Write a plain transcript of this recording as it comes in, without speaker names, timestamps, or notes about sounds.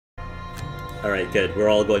Alright, good. We're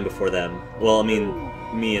all going before them. Well, I mean,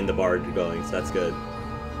 me and the bard are going, so that's good.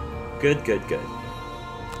 Good, good, good.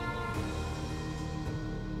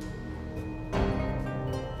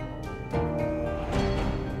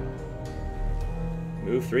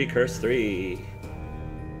 Move 3, curse 3.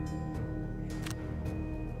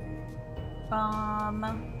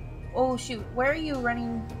 Oh shoot, where are you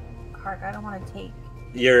running, Kark? I don't want to take.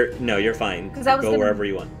 No, you're fine. Because I was go wherever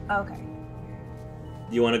you want. Okay.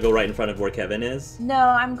 You want to go right in front of where Kevin is? No,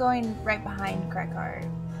 I'm going right behind Krakar.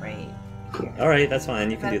 Right. Here. All right, that's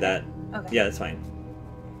fine. You can do that. Okay. Yeah, that's fine.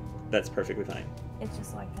 That's perfectly fine. It's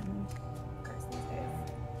just so I can curse these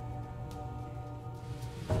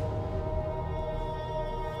guys.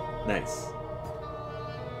 Nice.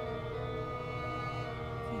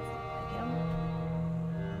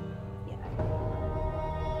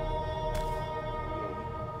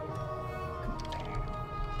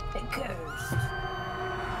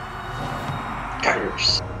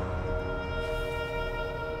 Curse.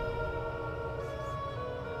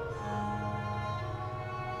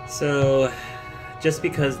 So, just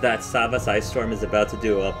because that Savas Ice Storm is about to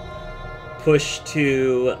do a push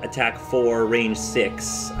to attack 4, range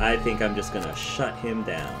 6, I think I'm just gonna shut him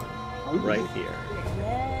down right here.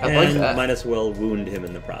 Yeah. I like And that. might as well wound him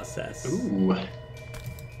in the process. Ooh. I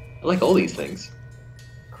like all these things.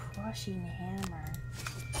 Crushing hammer.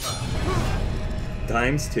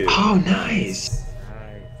 ×2. Oh, nice.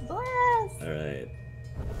 Bless. Alright.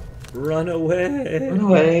 Run away! Run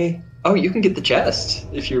away. Oh, you can get the chest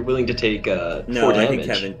if you're willing to take 4 No, I damage.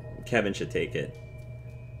 think Kevin should take it.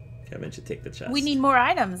 Kevin should take the chest. We need more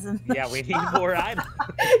items. Yeah, we need more items.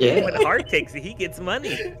 Yeah. When Hart takes it, he gets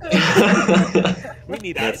money. We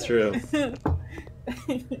need That's items. true.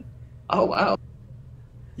 Oh, wow.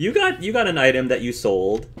 You got an item that you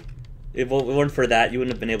sold. If it weren't for that, you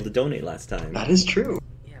wouldn't have been able to donate last time. That is true.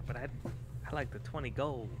 Yeah, but I like the 20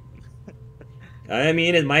 gold. I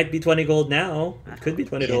mean, it might be 20 gold now. It could be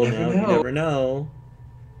 20 You gold never now. know. You never know.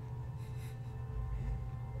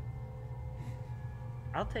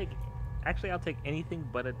 I'll take anything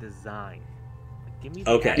but a design. Like, give me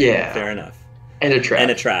the Okay. item. Yeah. Fair enough. And a trap.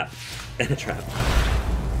 And a trap. And a trap.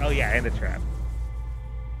 Oh yeah, and a trap.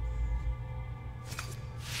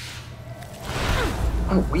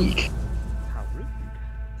 Oh, weak. How rude.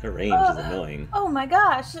 The range is annoying. Oh my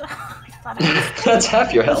gosh. I thought I was... That's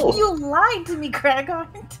half your health. You lied to me, Kragar.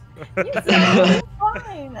 You said I was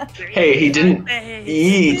fine. Hey, he didn't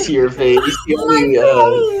eat your face. He only,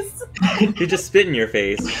 My face. He just spit in your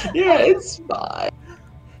face. yeah, it's fine.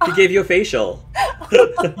 He gave you a facial.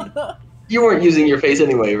 You weren't using your face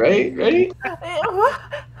anyway, right? Right?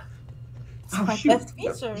 It's my shoot. best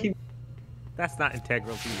feature. That's not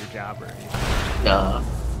integral to your job or anything. Nah.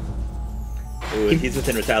 Ooh, he's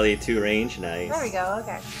within retaliate 2 range. Nice. There we go,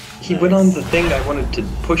 okay. He went on the thing I wanted to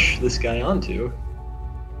push this guy onto.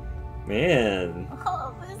 Man.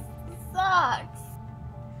 Oh, this sucks.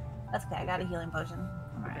 That's okay, I got a healing potion.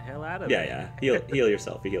 Get the Alright. hell out of Yeah, there. yeah. Heal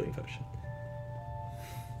yourself. A healing potion.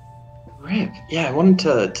 Rip. Yeah, I wanted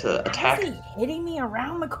to How attack. is he hitting me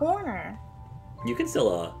around the corner? You can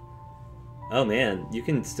still, oh man, you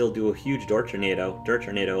can still do a huge Dirt Tornado. Dirt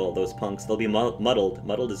Tornado, all those punks. They'll be muddled.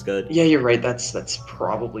 Muddled is good. Yeah, you're right. That's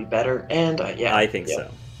probably better. And yeah, I think yeah.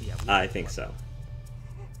 so. Yeah, I think so.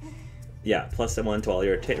 Yeah, +1 to all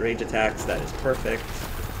your range attacks. That is perfect.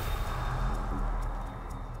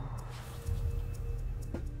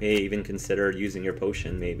 May even consider using your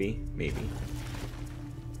potion, maybe. Maybe.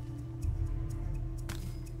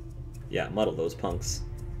 Yeah, muddle those punks.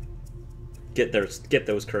 Get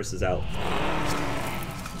those curses out.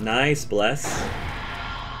 Nice, bless.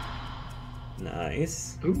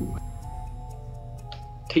 Nice. Ooh.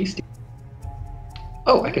 Tasty.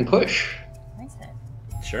 Oh, I can push. Nice hit.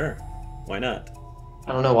 Sure. Why not?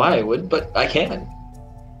 I don't know why I would, but I can.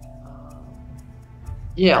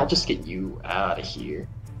 Yeah, I'll just get you out of here.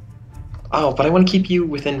 Oh, but I want to keep you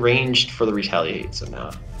within range for the retaliate, so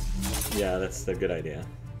now. Yeah, that's a good idea.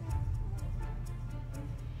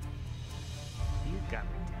 He's got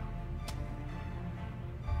me down.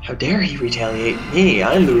 How dare he retaliate me?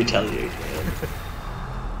 I'm the retaliate man.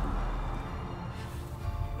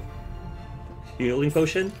 Healing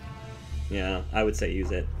potion? Yeah, I would say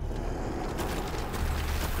use it.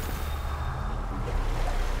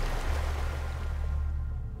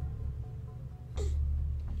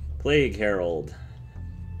 Plague Herald.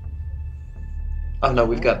 Oh no,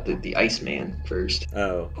 we've got the Iceman first.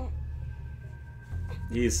 Oh.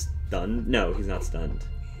 He's stunned? No, he's not stunned.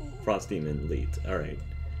 Frost Demon Elite. Alright.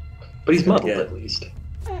 But he's muddled Yeah. at least.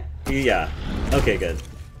 Yeah. Okay, good.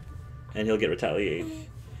 And he'll get retaliate.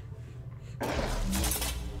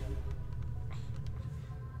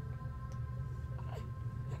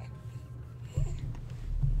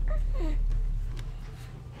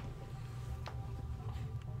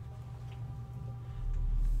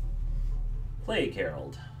 Plague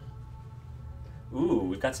Herald. Ooh,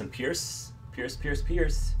 we've got some Pierce. Pierce.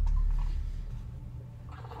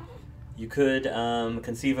 You could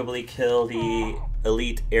conceivably kill the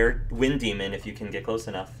elite air wind demon if you can get close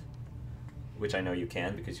enough. Which I know you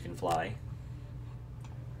can because you can fly.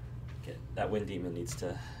 That wind demon needs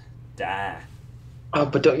to die.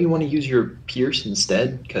 But don't you want to use your Pierce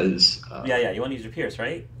instead? Because Yeah, you want to use your Pierce,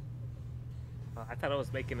 right? I thought I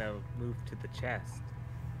was making a move to the chest.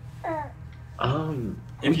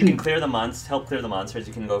 If you can clear the help clear the monsters,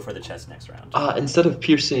 you can go for the chest next round. Instead of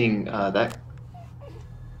piercing that.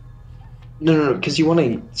 No, because you want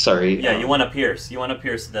to. Sorry. Yeah, you want to pierce. You want to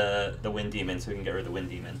pierce the wind demon so we can get rid of the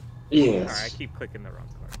wind demon. Yes. Alright, I keep clicking the wrong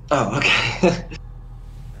card. Oh, okay.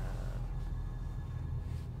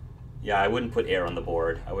 Yeah, I wouldn't put air on the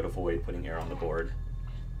board. I would avoid putting air on the board.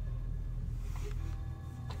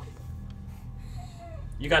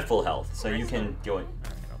 You got full health, so you can go in.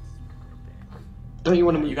 Don't you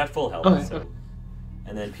want to move? You got full health, Okay, so. okay.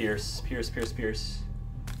 And then pierce. Pierce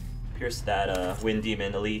that wind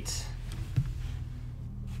demon elite.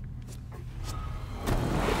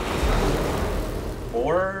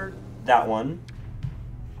 Or that one.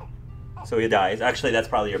 So he dies. Actually, that's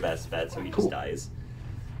probably your best bet, so he just dies.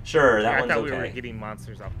 Sure, that one's I thought okay. we were getting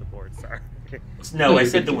monsters off the board, sorry. No, I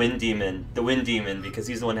said the wind demon. The wind demon, because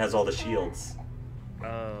he's the one who has all the shields.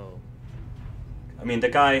 Oh. I mean, the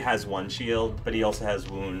guy has one shield, but he also has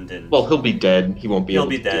wound and... Well, he'll be dead. He won't be able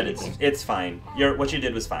to do dead. anything. It's fine. What you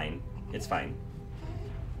did was fine. It's fine.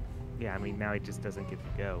 Yeah, I mean, now he just doesn't get to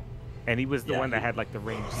go. And he was the one that had, like, the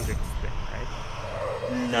range 6 thing,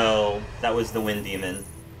 right? No, that was the wind demon.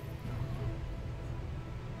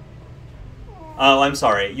 Oh, I'm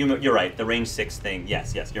sorry. You're right. The range 6 thing.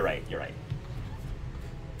 Yes, you're right.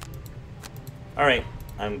 Alright,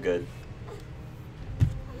 I'm good.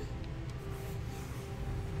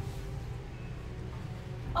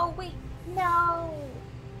 Oh, wait. No.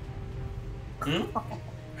 Hmm?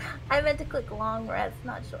 I meant to click long rest,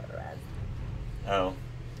 not short rest. Oh.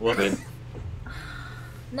 Well, good.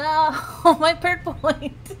 No, my perk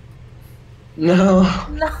point. No.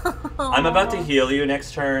 No. I'm about to heal you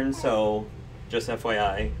next turn, so just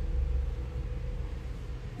FYI.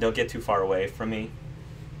 Don't get too far away from me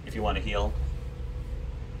if you want to heal.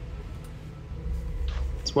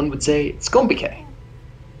 As one would say, it's gonna be okay.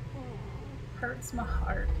 Hurts my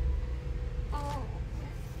heart.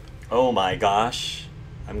 Oh my gosh.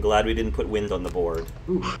 I'm glad we didn't put wind on the board.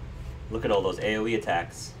 Oof. Look at all those AoE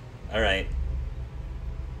attacks. Alright.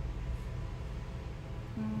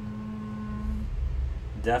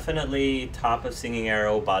 Definitely top of Singing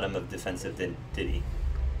Arrow, bottom of Defensive Ditty.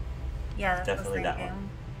 Yeah, that's Definitely that thinking. one.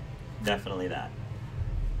 Definitely that.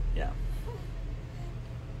 Yeah.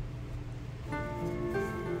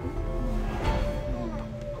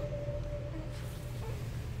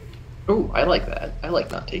 Oh, I like that. I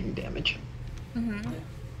like not taking damage. Mm-hmm.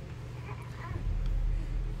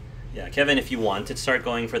 Yeah, Kevin, if you want to start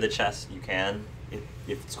going for the chest, you can. If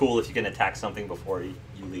it's cool if you can attack something before you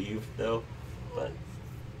leave, though. But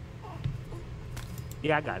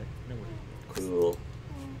Yeah, I got it. No worries. cool.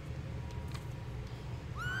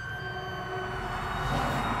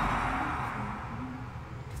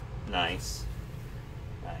 Nice.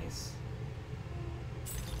 Nice.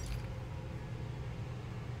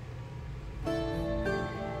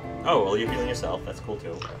 Oh, well, you're healing yourself. That's cool,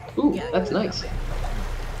 too. Ooh, Yeah, that's yeah. nice.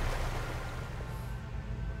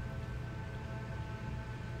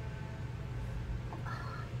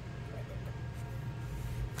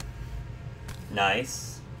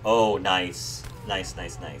 Nice. Oh, nice.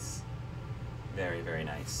 Nice. Very, very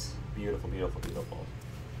nice. Beautiful.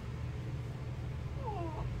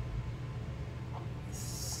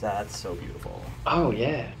 That's so beautiful. Oh,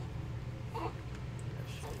 yeah.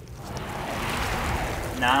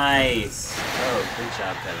 Nice. Oh, good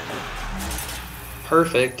job, Kevin.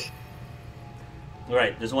 Perfect.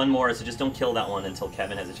 Alright, there's one more, so just don't kill that one until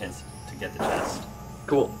Kevin has a chance to get the chest.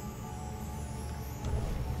 Cool.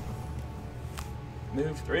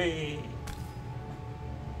 Move 3.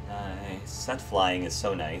 Nice. That flying is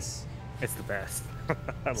so nice. It's the best.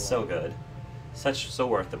 It's so good. So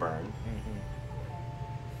worth the burn. Mm-hmm.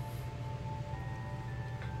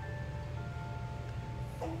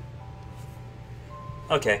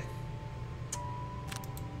 Okay.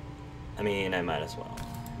 I mean, I might as well.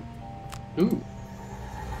 Ooh.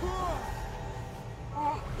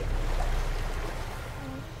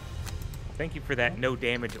 Thank you for that no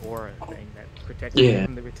damage aura thing that protects you Yeah.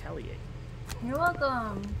 from the retaliate. You're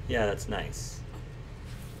welcome. Yeah, that's nice.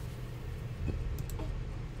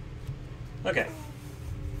 Okay.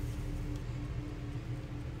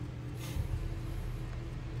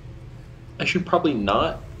 I should probably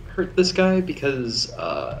not hurt this guy because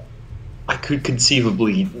I could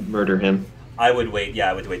conceivably murder him. I would wait. Yeah,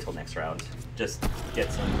 I would wait till next round. Just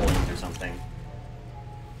get some coins or something.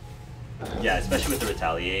 Yeah, especially with the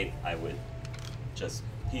retaliate, I would just.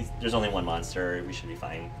 There's only one monster. We should be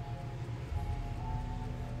fine.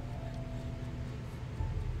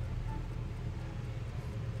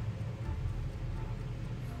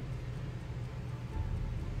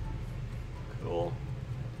 Cool.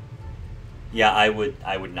 Yeah, I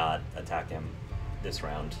would not attack him this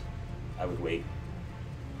round. I would wait.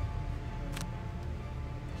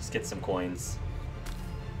 Just get some coins.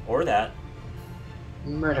 Or that.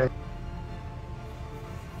 Murder.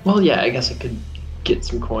 Well, yeah, I guess I could get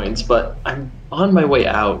some coins, but I'm on my way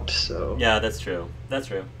out, so... Yeah, that's true. That's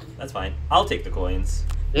true. That's fine. I'll take the coins.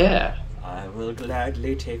 Yeah. I will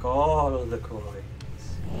gladly take all of the coins.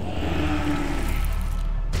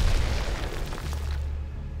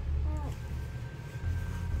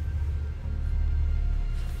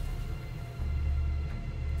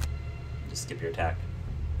 Just skip your attack.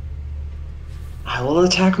 I will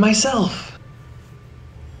attack myself.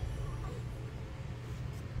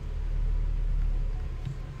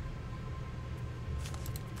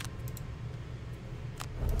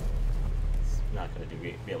 Not going to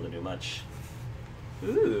be able to do much.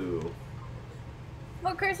 Ooh.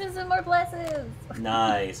 More curses and more blesses.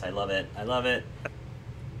 Nice. I love it. I love it.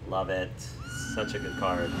 Love it. Such a good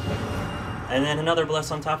card. And then another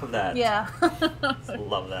bless on top of that. Yeah.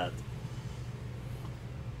 Love that.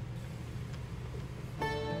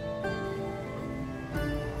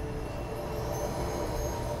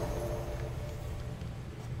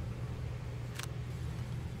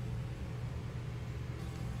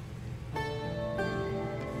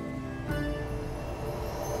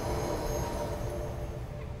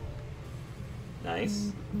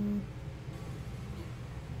 Nice.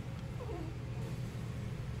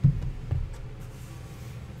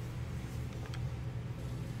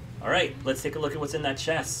 Alright, let's take a look at what's in that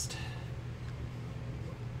chest.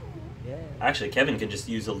 Yeah. Actually, Kevin can just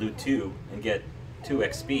use a loot 2 and get 2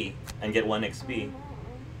 XP and get 1 XP.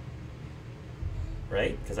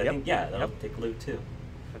 Right? Because I think, yeah, that'll take loot 2.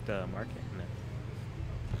 Have to mark it. No.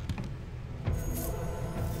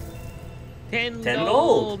 10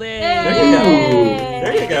 gold! There Yay! you go!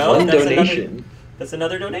 There you go! One That's donation. That's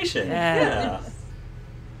another donation. Yeah.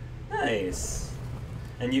 Nice.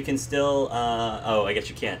 And you can still, oh, I guess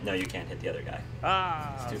you can't. No, you can't hit the other guy.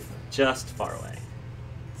 Ah! It's just far away.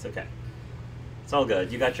 It's okay. It's all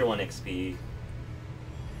good. You got your 1 XP.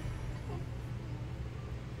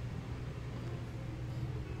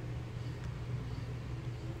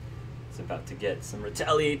 It's about to get some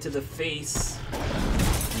retaliate to the face.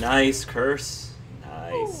 Nice curse.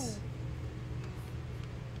 Nice.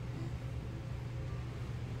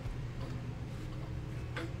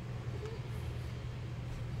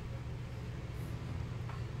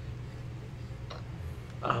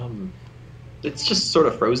 It's just sort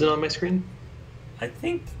of frozen on my screen. I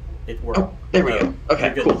think it worked. Oh, there we go. Okay,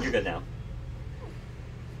 you're good. cool. You're good now.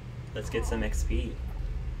 Let's get some XP.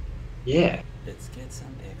 Yeah. Let's get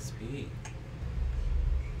some XP.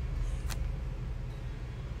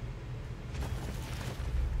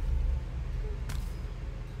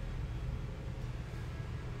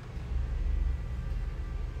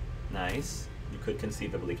 Nice. You could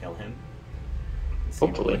conceivably kill him.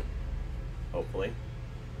 Hopefully. Hopefully.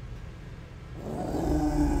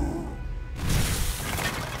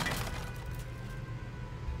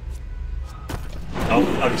 Oh,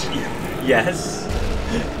 yes.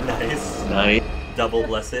 Nice. Nice. Double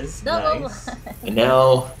blesses. Double. Nice. And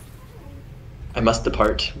now I must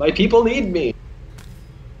depart. My people need me.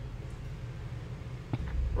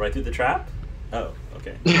 Right through the trap? Oh,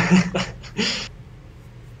 okay.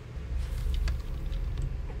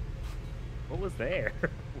 What was there?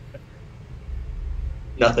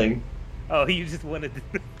 Nothing. Oh, you just wanted to...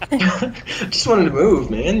 Just wanted to move,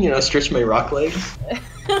 man. You know, stretch my rock legs.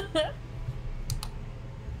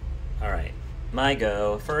 Alright. My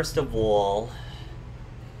go. First of all,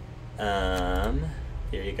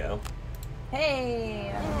 here you go.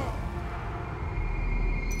 Hey.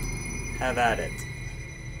 Have at it.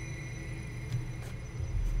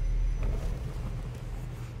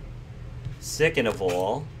 Second of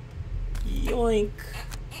all, yoink.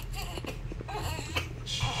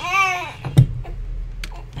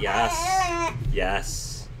 Yes.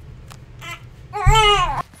 Yes.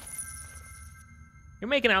 You're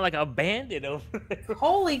making out like a bandit over there.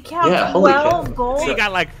 Holy cow! Yeah, holy 12 cow. gold. So you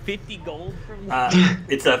got like 50 gold from that?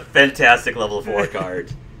 It's a fantastic level 4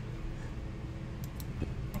 card.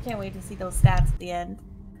 I can't wait to see those stats at the end.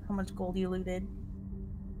 How much gold you looted.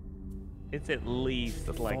 It's at least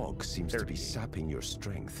The like fog seems to 30 be feet. sapping your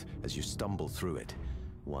strength as you stumble through it,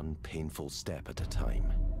 one painful step at a time.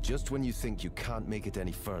 Just when you think you can't make it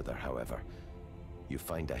any further, however, you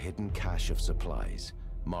find a hidden cache of supplies,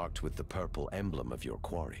 marked with the purple emblem of your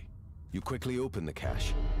quarry. You quickly open the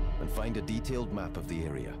cache and find a detailed map of the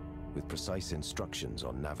area, with precise instructions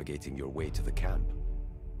on navigating your way to the camp.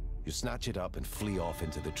 You snatch it up and flee off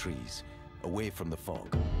into the trees, away from the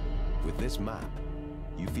fog. With this map,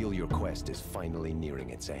 you feel your quest is finally nearing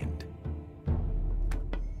its end.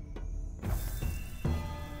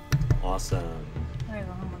 Awesome. Where's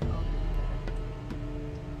the homework goal?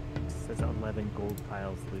 It says 11 gold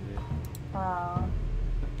piles looted. Wow.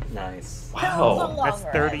 Nice. That was a Wow. long That's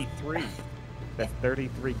rest. 33. That's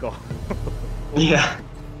 33 gold. Yeah.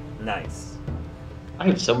 Nice. I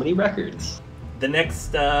have so many records. The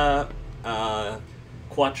next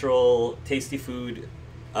Quattro tasty food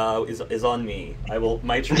is on me. I will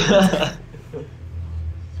my treat.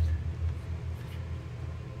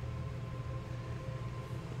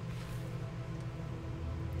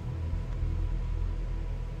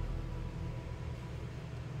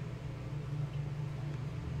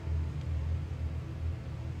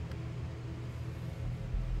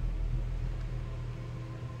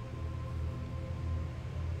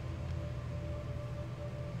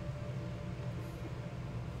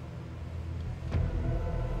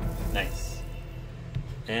 Nice.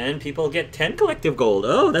 And people get 10 collective gold.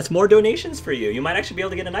 Oh, that's more donations for you. You might actually be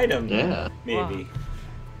able to get an item. Yeah. Maybe.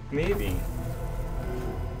 Maybe.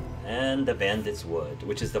 And the Bandit's Wood,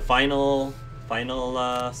 which is the final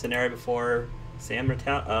scenario before Sam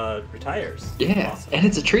retires. Yeah. Awesome. And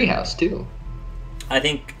it's a treehouse too. I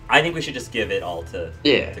think we should just give it all to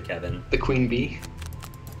Kevin. The queen bee.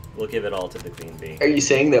 We'll give it all to the Queen Bee. Are you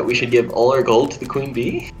saying that we should give all our gold to the queen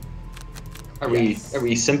bee? Yes. Are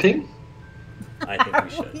we simping? I think we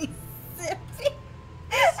should.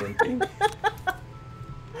 Simping.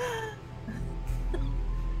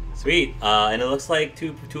 Sweet. And it looks like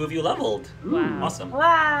two of you leveled. Wow. Awesome.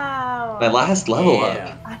 Wow. My last level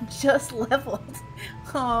Yeah. I'm just leveled.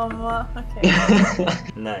 Okay.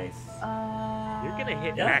 up. Nice. You're gonna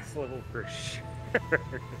hit Yeah. max level for sure.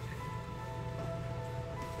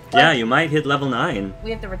 Yeah, you might hit level 9.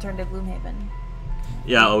 We have to return to Gloomhaven.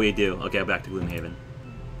 Yeah, oh, we do. Okay, back to Gloomhaven.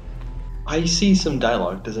 I see some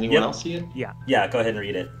dialogue. Does anyone Yep. else see it? Yeah. Yeah, go ahead and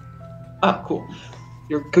read it. Ah, cool.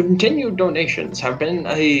 Your continued donations have been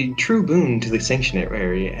a true boon to the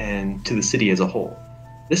sanctuary and to the city as a whole.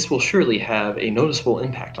 This will surely have a noticeable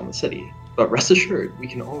impact on the city, but rest assured, we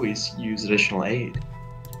can always use additional aid.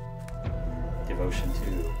 Devotion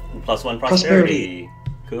 2. +1 prosperity.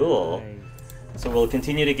 Cool. Nice. So we'll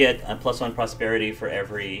continue to get a +1 prosperity for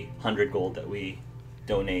every 100 gold that we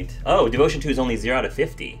donate. Oh, Devotion 2 is only 0 out of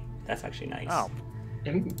 50. That's actually nice. Oh.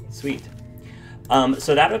 Sweet.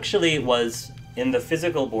 So that actually was in the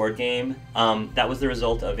physical board game. That was the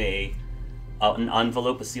result of an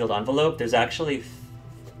envelope, a sealed envelope. There's actually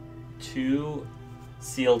 2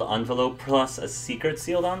 sealed envelope plus a secret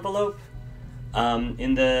sealed envelope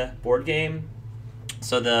in the board game.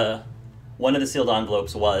 So one of the sealed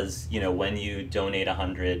envelopes was, when you donate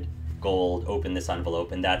 100 gold, open this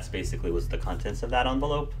envelope, and that's basically was the contents of that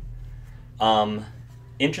envelope.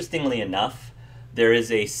 Interestingly enough, there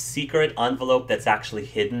is a secret envelope that's actually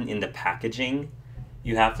hidden in the packaging.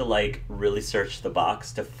 You have to really search the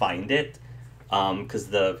box to find it, because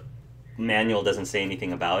the manual doesn't say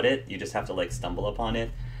anything about it. You just have to stumble upon it,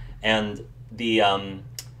 and the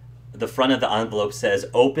front of the envelope says,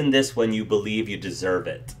 "Open this when you believe you deserve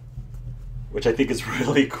it," which I think is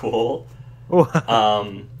really cool.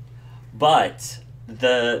 But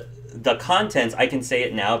the contents, I can say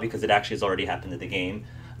it now because it actually has already happened in the game.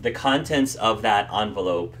 The contents of that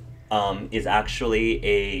envelope is actually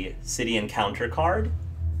a city encounter card,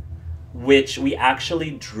 which we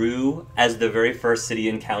actually drew as the very first city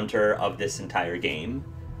encounter of this entire game,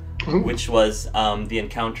 which was the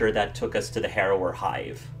encounter that took us to the Harrower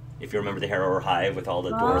Hive. If you remember the Harrower Hive with all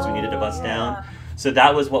the doors we needed to bust down. So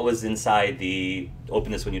that was what was inside the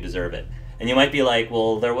 "Open this when you deserve it." And you might be like,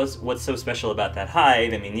 well, what's so special about that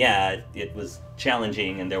hive? I mean, yeah, it was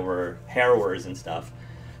challenging and there were harrowers and stuff.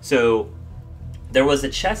 So there was a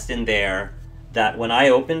chest in there that when I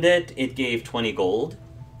opened it, it gave 20 gold.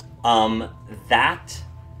 That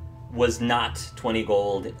was not 20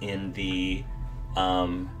 gold in the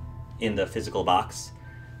physical box.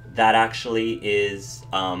 That actually is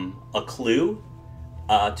a clue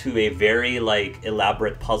to a very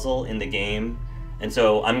elaborate puzzle in the game. And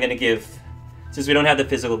so I'm gonna give, since we don't have the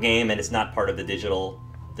physical game and it's not part of the digital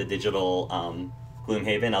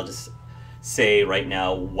Gloomhaven, I'll just say right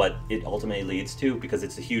now what it ultimately leads to because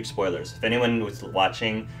it's a huge spoiler. So if anyone who's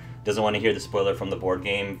watching doesn't want to hear the spoiler from the board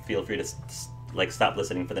game, feel free to stop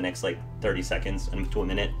listening for the next 30 seconds to a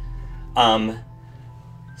minute.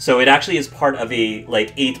 So it actually is part of a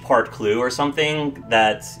 8-part clue or something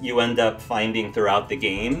that you end up finding throughout the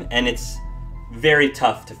game, and it's very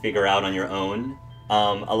tough to figure out on your own.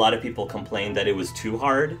 A lot of people complained that it was too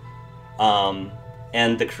hard.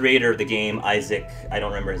 And the creator of the game, Isaac, I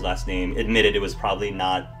don't remember his last name, admitted it was probably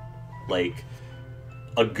not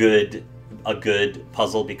a good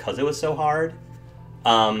puzzle because it was so hard.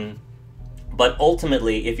 But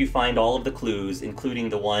ultimately, if you find all of the clues, including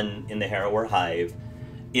the one in the Harrower Hive,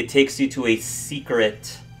 it takes you to a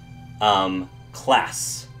secret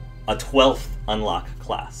class, a 12th unlock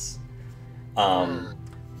class,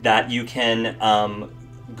 that you can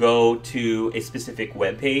go to a specific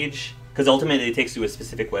web page, because ultimately it takes you to a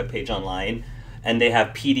specific web page online, and they have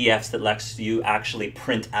PDFs that lets you actually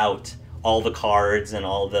print out all the cards and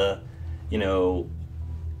all the,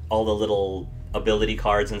 all the little ability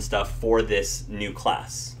cards and stuff for this new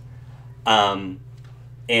class. And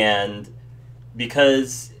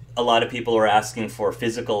because a lot of people were asking for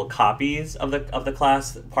physical copies of the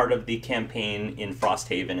class, part of the campaign in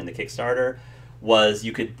Frosthaven in the Kickstarter was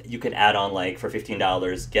you could add on for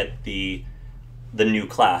 $15 get the new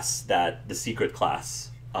class, the secret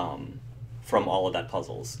class, from all of that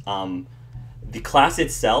puzzles. The class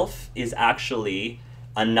itself is actually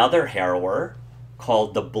another Harrower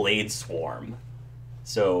called the Blade Swarm.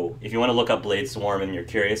 So if you want to look up Blade Swarm and you're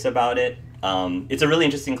curious about it, it's a really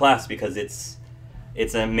interesting class because it's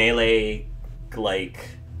a melee,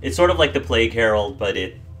 it's sort of like the Plague Herald, but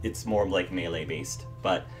it's more melee based.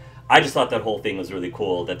 But I just thought that whole thing was really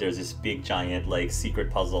cool, that there's this big giant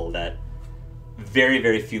secret puzzle that very,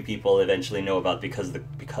 very few people eventually know about because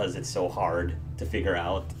it's so hard to figure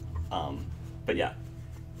out. But yeah.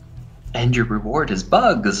 And your reward is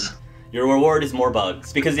bugs. Your reward is more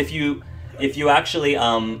bugs, because if you actually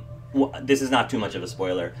this is not too much of a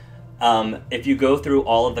spoiler. If you go through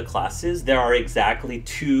all of the classes, there are exactly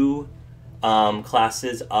 2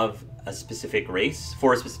 classes of a specific race,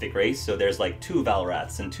 for a specific race. So there's 2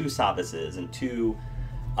 Valrats and 2 Savises and 2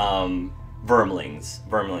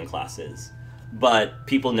 Vermling classes. But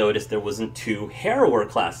people noticed there wasn't 2 Harrower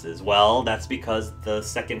classes. Well, that's because the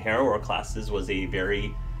second Harrower classes was a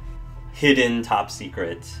very hidden, top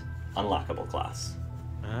secret, unlockable class.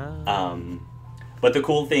 But the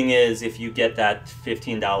cool thing is, if you get that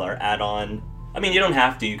 $15 add-on, I mean, you don't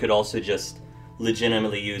have to. You could also just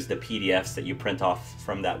legitimately use the PDFs that you print off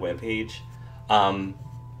from that webpage.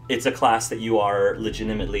 It's a class that you are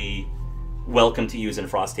legitimately welcome to use in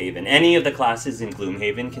Frosthaven. Any of the classes in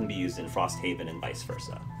Gloomhaven can be used in Frosthaven and vice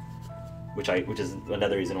versa, which is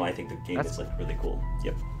another reason why I think the game is really cool.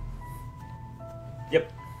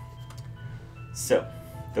 Yep. So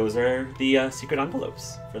those are the secret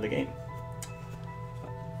envelopes for the game.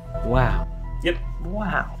 Wow. Yep.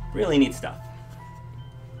 Wow. Really neat stuff.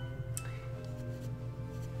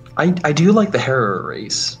 I do like the Harrower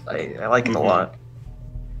race. I like it a lot.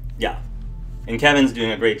 Yeah. And Kevin's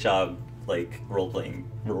doing a great job role playing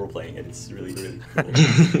it. It's really, really cool.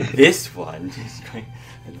 This one is great.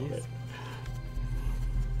 I love it.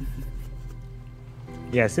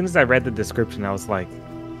 Yeah, as soon as I read the description, I was like,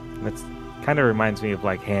 that's kind of reminds me of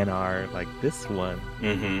Hanar, this one.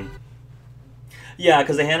 Mm-hmm. Yeah,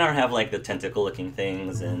 because the Hanar have the tentacle-looking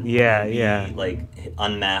things, and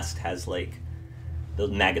Unmasked has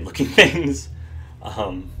those maggot-looking things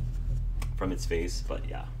from its face. But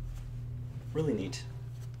yeah, really neat.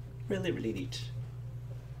 Really, really neat.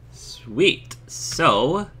 Sweet.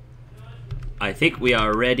 So, I think we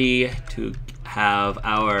are ready to have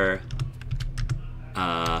our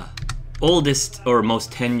oldest or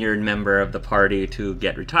most tenured member of the party to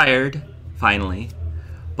get retired, finally.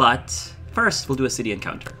 But first, we'll do a city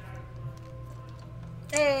encounter.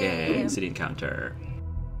 Hey. Yay, city encounter.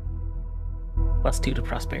 +2 to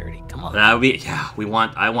prosperity. Come on. That would be,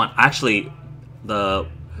 actually, the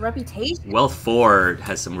Reputation. Wealth 4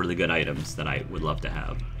 has some really good items that I would love to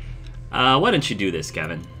have. Why don't you do this,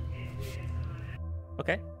 Kevin?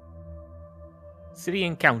 Okay. City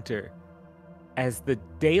encounter. As the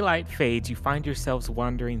daylight fades, you find yourselves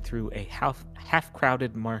wandering through a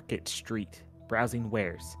half-crowded market street, browsing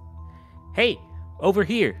wares. Hey, over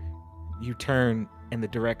here! You turn in the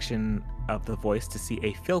direction of the voice to see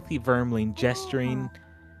a filthy vermling gesturing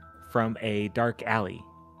from a dark alley.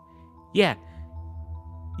 Yeah,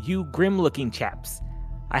 you grim-looking chaps.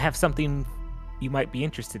 I have something you might be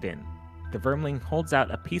interested in. The vermling holds out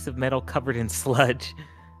a piece of metal covered in sludge.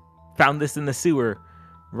 Found this in the sewer.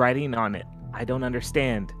 Writing on it. I don't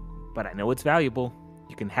understand. but I know it's valuable.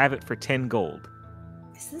 You can have it for 10 gold.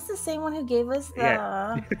 Is this the same one who gave us the?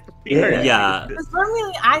 Yeah. Yeah. Because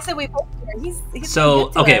normally I said we both. He's So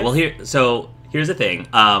good to okay, us. well here's the thing.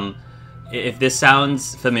 If this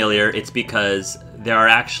sounds familiar, it's because there are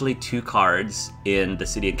actually 2 cards in the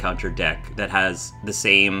City Encounter deck that has the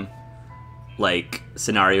same like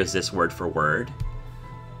scenario as this word for word.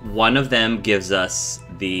 One of them gives us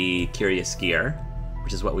the Curious Gear,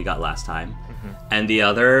 which is what we got last time, and the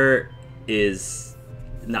other is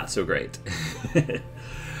not so great.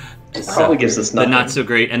 It probably gives us nothing. The not so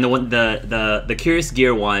great, and the Curious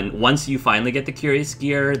Gear one. Once you finally get the Curious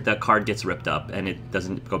Gear, the card gets ripped up and it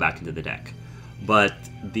doesn't go back into the deck. But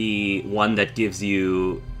the one that gives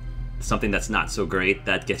you something that's not so great,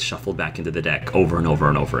 that gets shuffled back into the deck over and over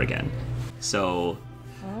and over again. So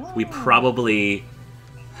we probably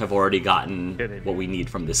have already gotten what we need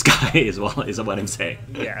from this guy, is what I'm saying.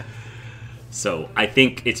 Yeah. So I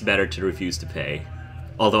think it's better to refuse to pay.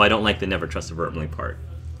 Although I don't like the never trust a Vermling part.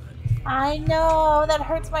 I know, that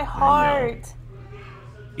hurts my heart.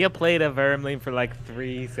 You played a Vermling for like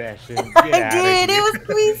 3 sessions. I did. It was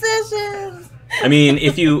 3 sessions. I mean,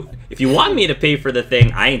 if you want me to pay for the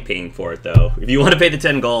thing, I ain't paying for it though. If you want to pay the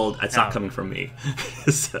 10 gold, it's not coming from me.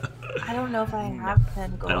 So, I don't know if I have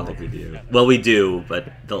 10 gold. I don't think we do. Well, we do,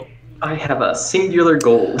 but they'll. I have a singular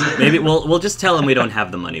gold. Maybe we'll just tell them we don't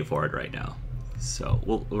have the money for it right now. So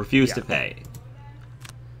we'll refuse to pay.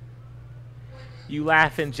 You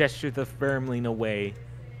laugh and gesture the Vermling away.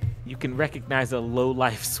 You can recognize a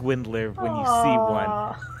low-life swindler when you see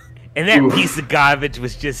one. And that piece of garbage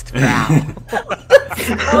was just foul.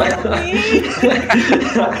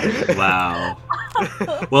 Wow.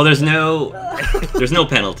 Well, there's no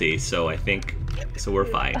penalty, so I think we're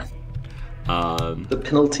fine. The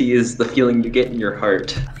penalty is the feeling you get in your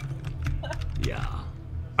heart. Yeah.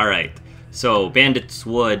 All right. So bandits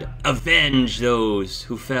would avenge those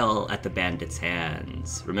who fell at the bandits'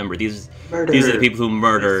 hands. Remember, these are the people who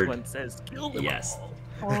murdered. This one says, kill them. Yes.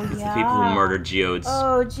 Oh, These yeah. are the people who murdered Geode's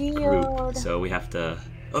group. Geode. So we have to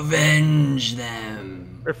avenge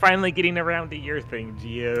them. We're finally getting around to your thing,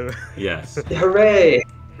 Geo. Yes. Hooray!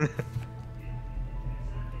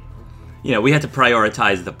 You know, we had to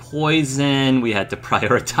prioritize the poison. We had to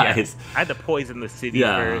prioritize. I had to poison the city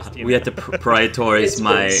Yeah, first. we had to prioritize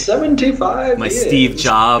my 75 my years. Steve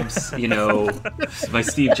Jobs. You know, my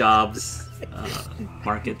Steve Jobs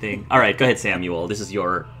market thing. All right, go ahead, Samuel. This is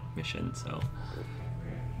your mission. So.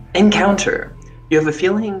 Encounter. You have a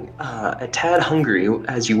feeling a tad hungry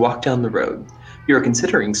as you walk down the road. You are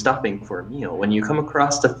considering stopping for a meal when you come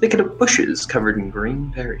across a thicket of bushes covered in green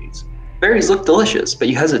berries. Berries look delicious, but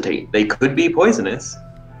you hesitate. They could be poisonous.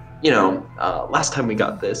 You know, last time we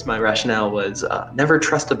got this, my rationale was never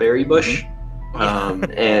trust a berry bush,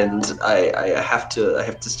 and I have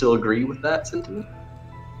to still agree with that sentiment.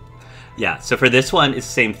 Yeah. So for this one, it's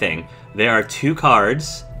the same thing. There are 2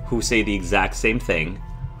 cards who say the exact same thing.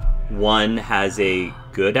 One has a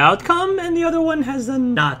good outcome, and the other one has a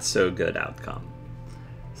not so good outcome.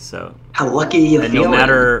 So How lucky you and feeling? no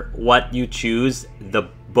matter what you choose,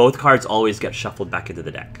 both cards always get shuffled back into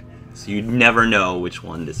the deck. So you never know which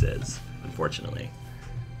one this is, unfortunately.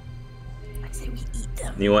 I say we eat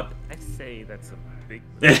them. You know what? I say that's a big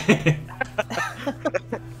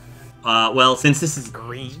Well, since this is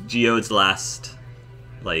green. Geode's last,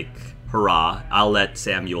 hurrah, I'll let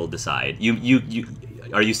Samuel decide. You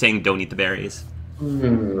are you saying don't eat the berries?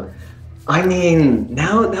 I mean,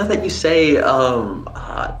 now that you say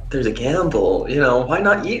there's a gamble, you know, why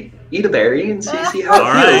not eat a berry and see how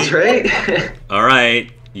All it feels, right? All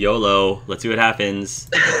right, YOLO. Let's see what happens.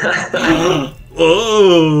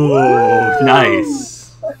 Oh,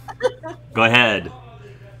 nice. Go ahead.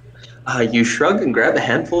 You shrug and grab a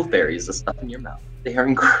handful of berries to stuff in your mouth. They are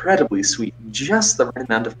incredibly sweet, just the right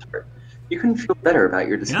amount of tart. You can feel better about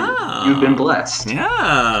your decision. Yeah. You've been blessed.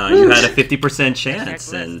 Yeah, you had a 50%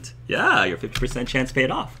 chance, and yeah, your 50% chance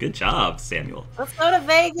paid off. Good job, Samuel. Let's go to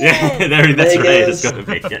Vegas. Yeah, that's right. Let's Vegas. go to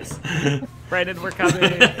Vegas. Brandon, we're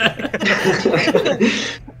coming.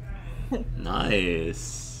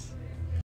 Nice.